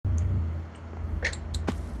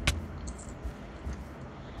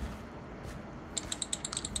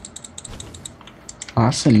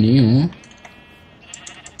Nossa, nenhum.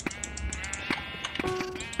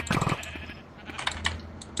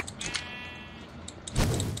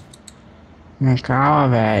 Vem cá,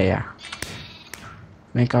 velha.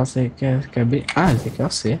 Vem cá, você quer abrir? Ah, esse aqui é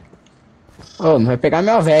você. Ô, não vai pegar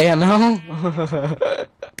minha véia, não.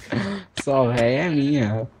 Só véia é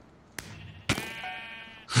minha.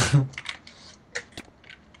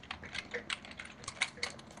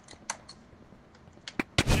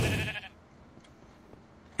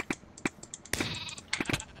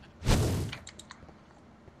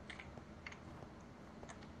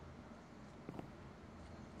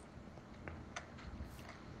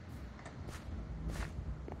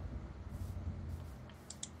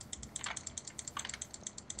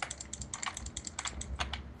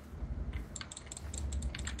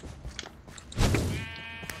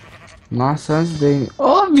 Nossa, antes de...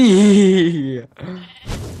 Ô, Bia!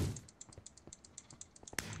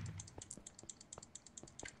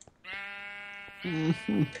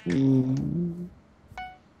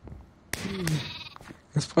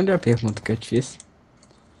 Responde a pergunta que eu te fiz.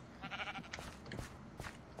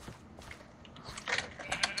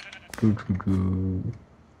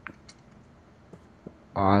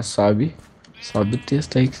 Ah, sobe. Sobe o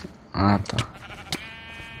texto aí. Ah, tá.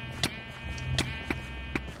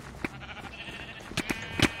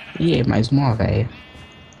 E aí, mais uma véia.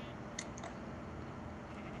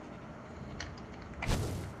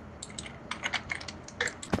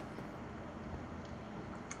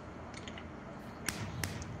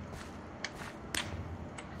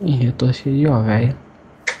 Ih, eu tô cheio de ovelha.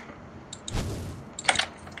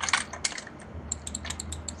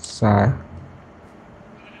 Sai.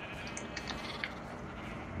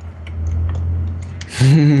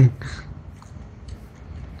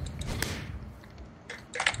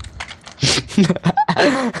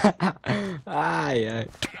 Ai, ai.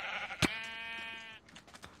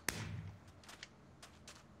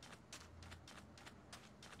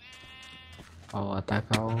 Ó, vou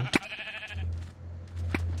atacar o...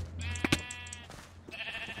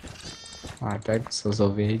 Ah, pega os seus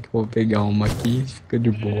ovelhas que eu vou pegar uma aqui e fica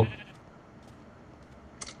de boa.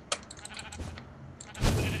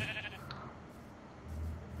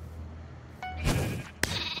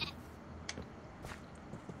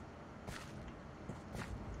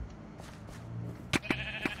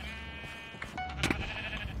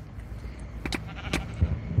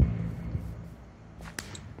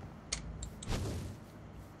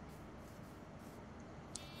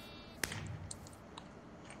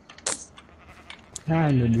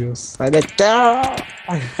 Ai, meu Deus. Sai daqui.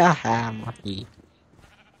 Morri.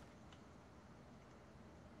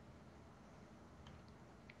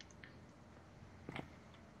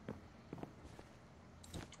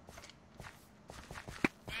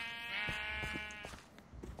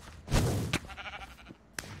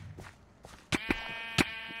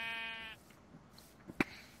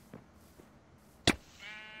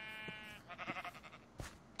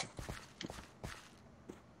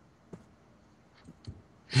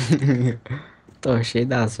 Tô cheio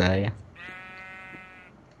das velhas.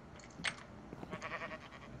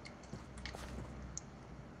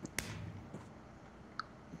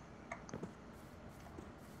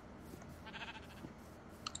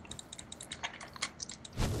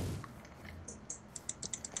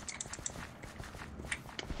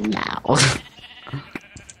 Não.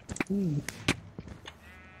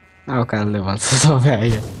 Ah, o cara levanta sua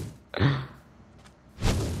velha.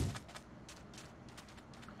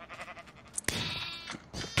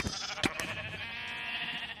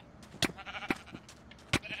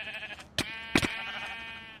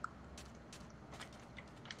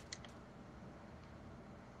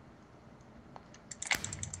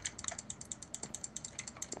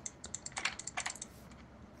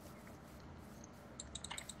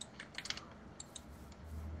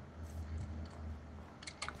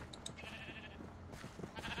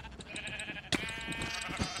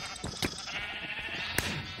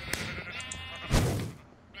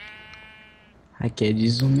 Aqui é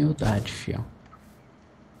desumildade, fião.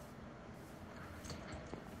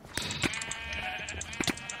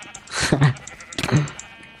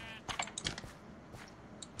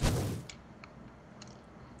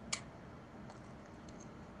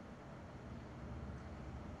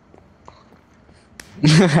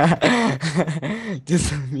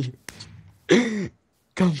 Desumilde.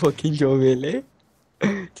 Quer um pouquinho de ovelha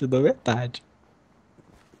aí? Te dou metade.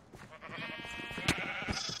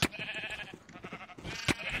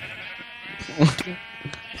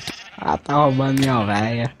 Ah, tá roubando minha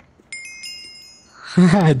véia.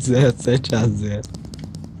 17 a 0.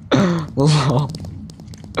 LOL.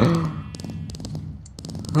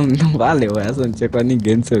 Não valeu essa, não tinha com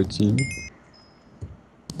ninguém no seu time.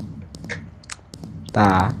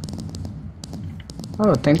 Tá.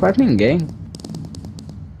 Oh, tem quase ninguém.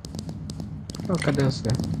 Oh, cadê você?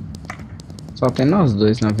 Só tem nós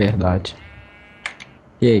dois, na verdade.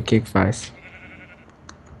 E aí, o que que faz?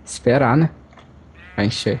 Esperar, né? Vai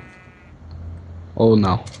encher. Ou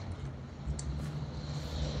não.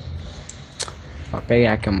 Vou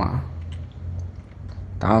pegar aqui uma.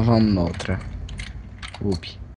 Tá, vamos noutra. Up.